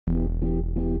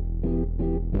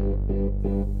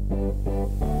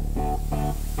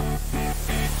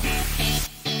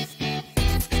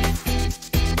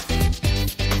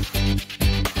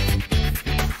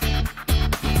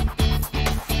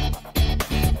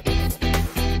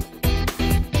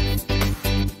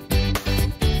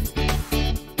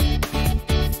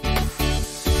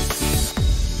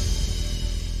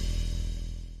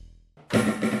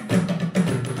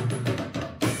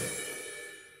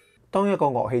當一個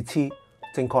樂器痴，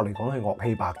正確嚟講係樂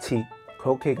器白痴，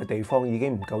佢屋企嘅地方已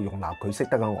經唔夠容納佢識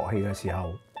得嘅樂器嘅時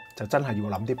候，就真係要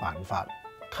諗啲辦法。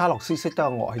卡洛斯識得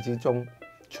嘅樂器之中，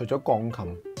除咗鋼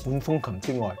琴、管風琴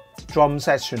之外 ，drum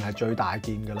set 算係最大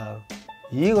件㗎啦。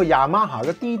而呢個 Yamaha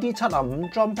嘅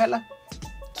DD-75 drum pad 咧，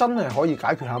真係可以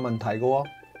解決下問題㗎喎。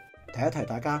提一提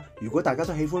大家，如果大家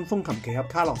都喜歡風琴奇俠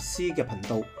卡洛斯嘅頻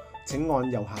道，請按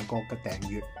右下角嘅訂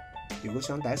閱。如果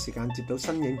想第一時間接到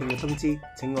新影片嘅通知，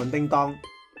請按叮當。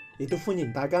亦都歡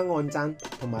迎大家按讚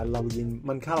同埋留言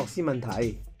問卡洛斯問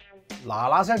題。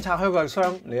嗱聲拆開個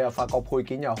箱，你又發覺配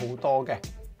件有好多嘅，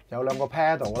有兩個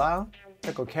pedal 啦，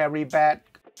一個 carry bag，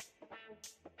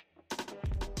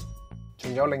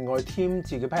 仲有另外添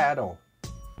置嘅 pedal、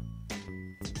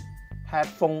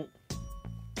headphone、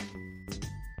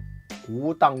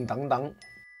鼓凳等等。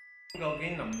究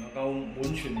竟能唔能夠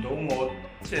滿全到我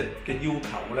嘅要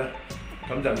求咧？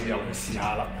咁就要由佢試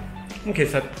下啦。咁其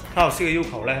實卡洛斯嘅要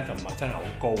求咧就唔係真係好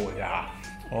高嘅啫嚇。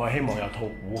我係希望有套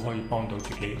鼓可以幫到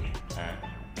自己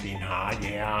練下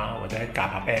嘢啊，或者夾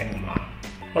下 band 咁啊。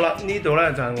好啦，呢度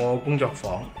咧就係我工作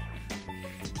房。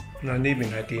咁啊呢邊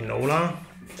係電腦啦，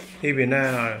呢邊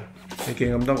咧你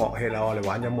見咁多樂器啦，我哋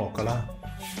玩音樂噶啦。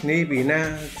呢邊咧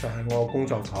就係我工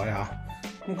作台嚇。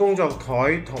咁工作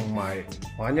台同埋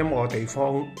玩音樂嘅地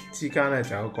方之間咧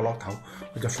就有個角落頭，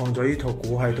我就放咗呢套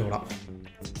鼓喺度啦。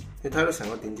你睇到成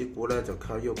個電子鼓咧就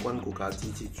靠呢個軍鼓架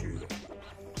支持住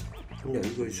嘅。咁由於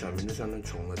佢上面都相當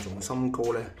重嘅，重心高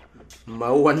咧，唔係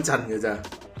好穩陣嘅咋。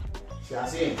試下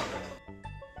先。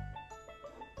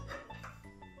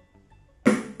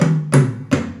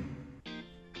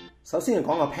首先係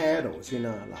講個 pedal 先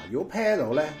啦。嗱，如果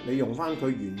pedal 咧，你用翻佢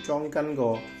原裝跟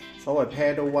個所謂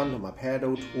pedal one 同埋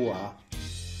pedal two 啊，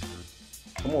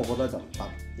咁我覺得就唔得。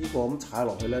呢個咁踩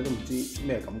落去咧都唔知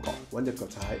咩感覺，揾隻腳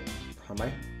踩係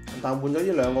咪？但換咗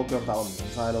呢兩個腳踏唔同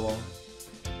晒咯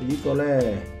喎。呢個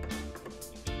咧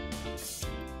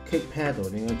kick pedal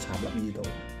應該插入呢度，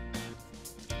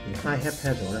而 hi-hat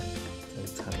pedal 咧就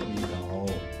插入呢度。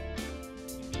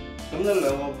咁呢兩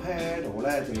個 pedal 咧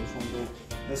就要放到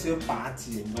有少少八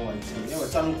字形嘅位置，因為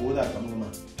真鼓都係咁噶嘛。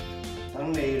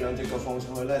等你兩隻腳放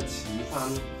上去咧，似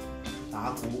翻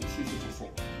打鼓舒舒服服。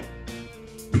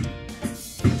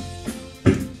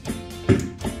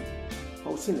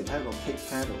好，先嚟睇個 kick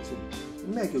pedal 先。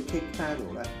咩叫 kick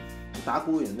pedal 咧？打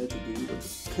鼓嘅人咧就叫呢個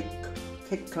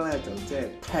kick 咧就即係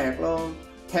踢咯，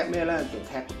踢咩咧？就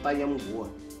踢低音鼓啊、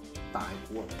大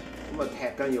鼓啊。咁啊踢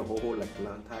緊要好好力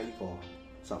啦，睇下呢個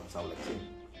受唔受力先。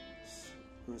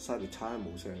咁細力踩係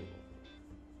冇聲。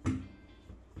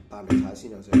大力踩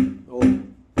先有聲，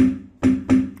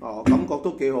感覺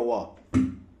都幾好喎。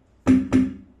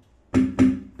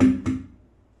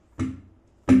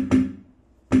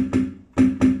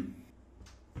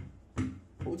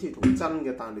好似同真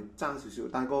嘅彈力爭少少，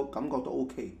但係個感覺都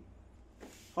OK。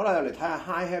好啦，又嚟睇下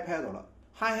hi-hat pedal 啦。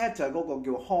hi-hat 就係嗰個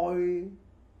叫開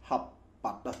合拔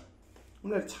啊。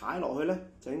咁你踩落去咧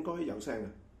就應該有聲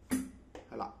嘅，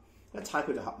係啦，一踩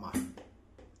佢就合埋。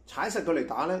踩實佢嚟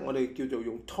打咧，我哋叫做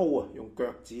用 toe 啊，用腳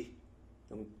趾，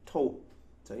用 toe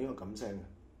就應該咁聲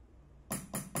嘅。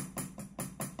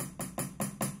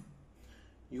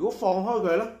如果放開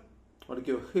佢咧，我哋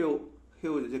叫 heel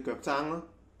就隻腳踭啦，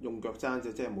用腳踭即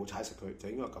係冇踩實佢，就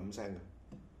應該咁聲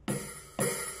嘅。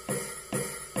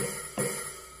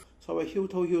所謂 heel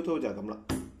toe 就係咁啦。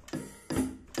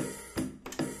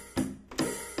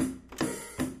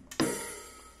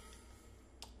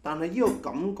但係呢個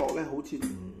感覺咧，好似同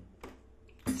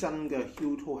真嘅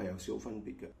heel toe 係有少少分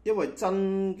別嘅，因為真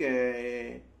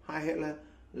嘅 hi-hat 咧，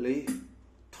你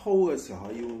toe 嘅時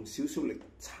候要用少少力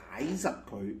踩實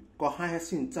佢，個 hi-hat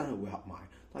先真係會合埋。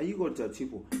但係呢個就似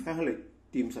乎輕輕力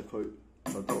掂實佢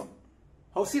就得啦。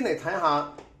好，先嚟睇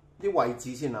下啲位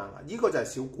置先啦。嗱，呢個就係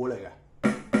小鼓嚟嘅，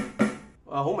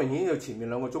好明顯就前面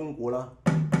兩個中鼓啦。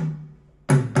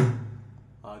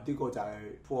呢個就係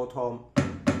full tom。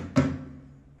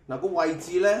嗱，個位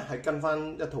置咧係跟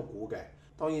翻一套鼓嘅，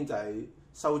當然就係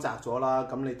收窄咗啦。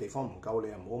咁你地方唔夠，你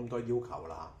又冇咁多要求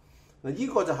啦。嗱，呢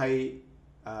個就係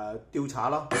吊叉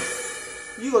啦，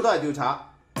呢個都係吊叉，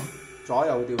左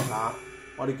右吊叉，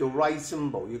我哋叫 right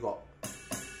cymbal 呢個。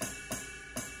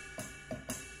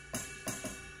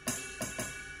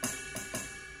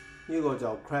呢個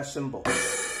就 crash cymbal。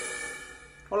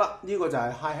好啦，呢個就係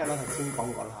hi-hat 啦，頭先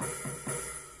講過啦嚇。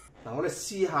嗱，我哋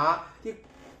試下啲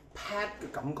pad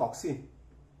嘅感覺先。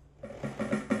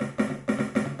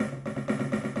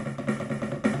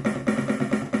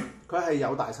佢係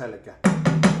有大細力嘅，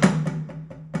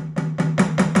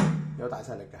有大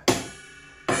細力嘅，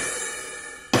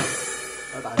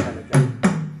有大細力嘅，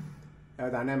有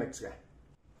dynamics 嘅。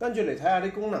跟住嚟睇下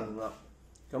啲功能啦。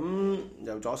咁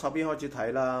由左手邊開始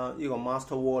睇啦，呢個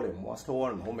master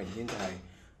volume 好明顯就係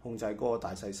控制嗰個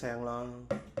大細聲啦。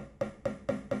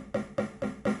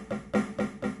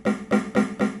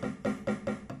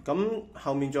咁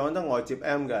後面仲有得外接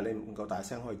M 嘅，你唔夠大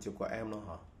聲可以接個 M 咯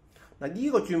嚇。嗱，呢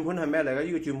個轉盤係咩嚟嘅？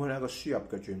呢個轉盤係一個輸入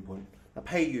嘅轉盤。嗱，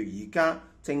譬如而家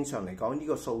正常嚟講，呢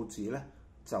個數字咧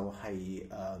就係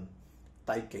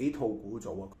第幾套鼓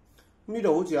組啊？呢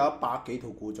度好似有100幾套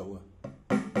鼓組啊！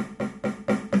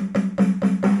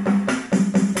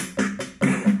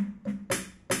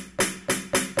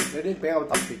有啲比較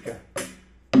特別嘅，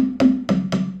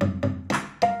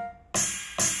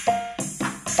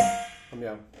咁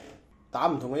樣打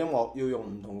唔同嘅音樂要用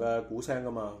唔同嘅鼓聲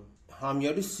噶嘛。下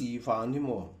面有啲示範添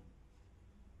喎。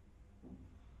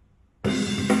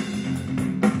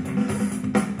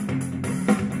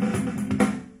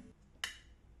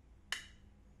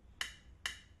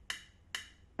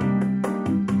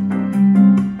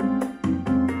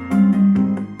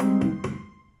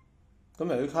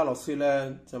咁由於卡洛斯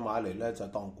咧，即係買嚟咧就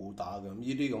當鼓打嘅，咁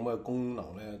呢啲咁嘅功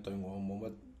能咧對我冇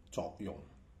乜作用。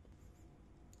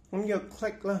咁呢個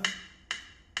click 咧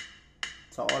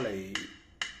就攞嚟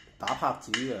打拍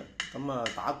子嘅，咁啊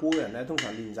打鼓嘅人咧通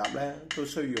常練習咧都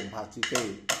需要用拍子機。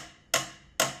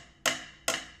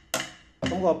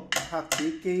咁個拍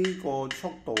子機個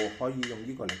速度可以用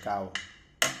呢個嚟校。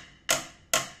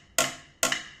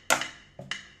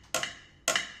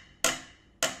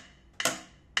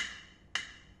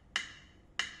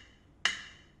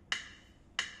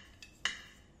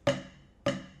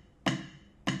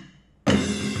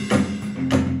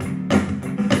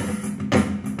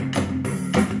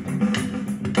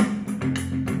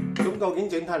究竟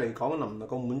整體嚟講能唔能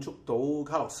夠滿足到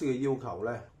卡洛斯嘅要求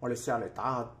咧？我哋試下嚟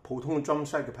打下普通嘅 drum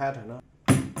set 嘅 pattern 啦。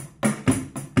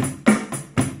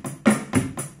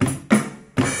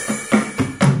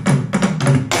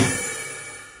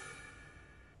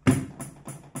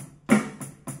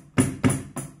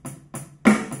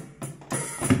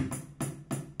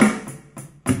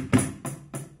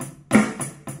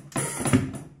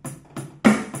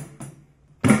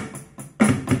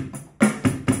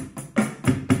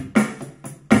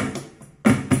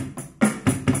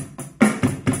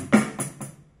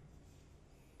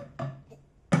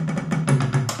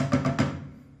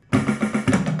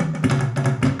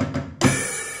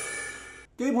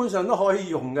基本上都可以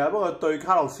用嘅，不過對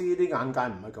卡洛斯啲眼界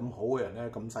唔係咁好嘅人咧，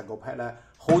咁細個 pad 咧，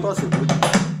好多時會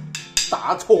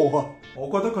打錯啊！我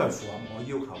覺得佢係符合我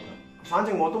要求嘅。反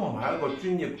正我都唔係一個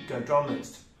專業嘅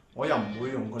drummist， 我又唔會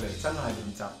用佢嚟真係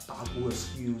練習打鼓嘅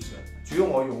skills 嘅。主要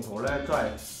我用途咧都係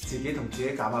自己同自己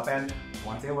夾下 band，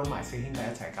 或者揾埋4兄弟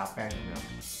一齊夾 band 咁樣。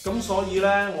咁所以咧，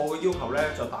我嘅要求咧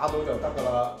就打到就得㗎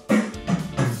啦。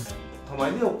同埋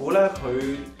呢個鼓咧，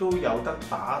佢都有得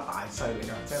打大細力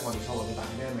啊，即係我哋所謂嘅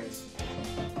dynamics。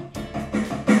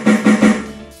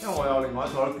因為我有另外一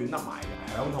套咧捲得埋嘅，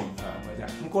響同唔響嘅啫。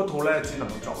咁嗰套咧只能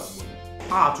夠作為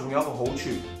換。仲有一個好處，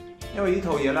因為呢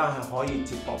套嘢啦係可以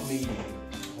接駁 MIDI，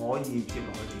 可以接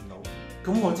落去電腦。咁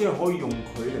我只係可以用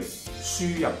佢嚟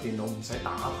輸入電腦，唔使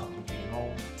打琴鍵咯。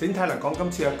整體嚟講，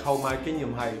今次嘅購買經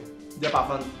驗係100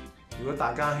分。如果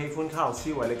大家喜歡卡洛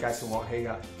斯為你介紹樂器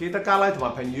嘅，記得加 like 同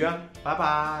埋評語啊！拜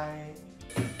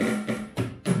拜。